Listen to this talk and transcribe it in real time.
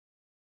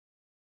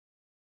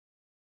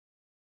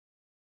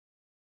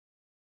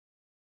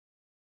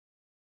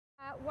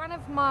One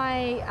of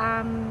my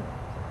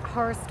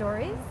horror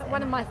stories,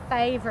 one of my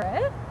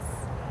favourites,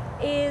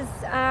 is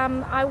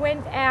I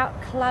went out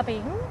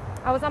clubbing.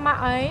 I was on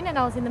my own and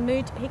I was in the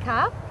mood to pick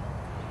up,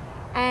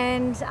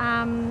 and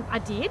I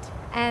did.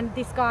 And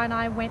this guy and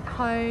I went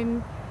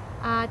home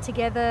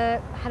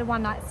together, had a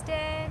one-night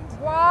stand.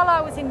 While I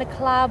was in the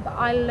club,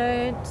 I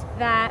learnt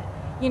that,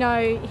 you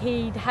know,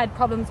 he'd had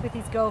problems with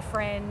his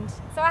girlfriend.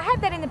 So I had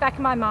that in the back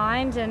of my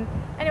mind, and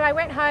anyway, I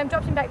went home,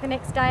 dropped him back the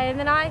next day, and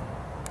then I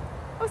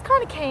was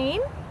kind of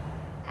keen,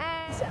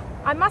 and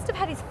I must have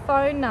had his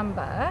phone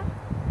number,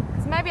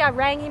 because maybe I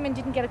rang him and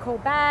didn't get a call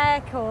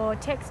back, or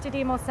texted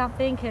him or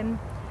something, and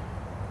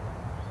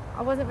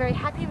I wasn't very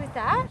happy with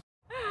that.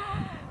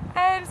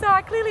 And so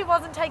I clearly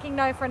wasn't taking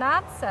no for an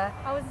answer.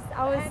 I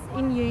was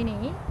in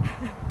uni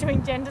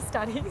doing gender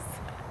studies.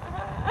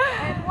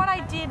 And what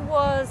I did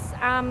was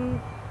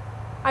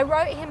I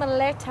wrote him a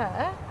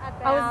letter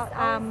about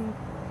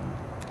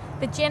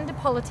the gender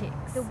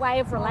politics, the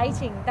way of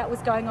relating that was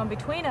going on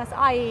between us,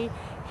 i.e.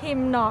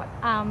 him not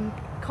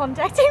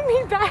contacting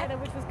me back,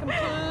 which was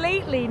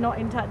completely not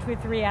in touch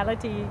with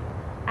reality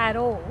at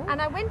all.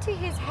 And I went to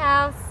his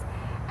house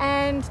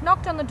and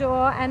knocked on the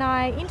door, and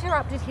I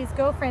interrupted his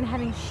girlfriend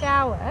having a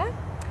shower.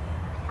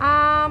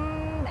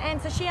 And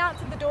so she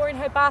answered the door in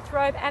her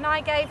bathrobe, and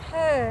I gave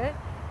her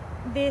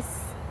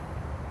this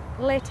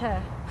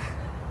letter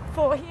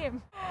for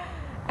him.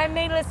 And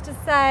needless to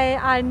say,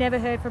 I never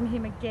heard from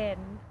him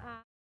again.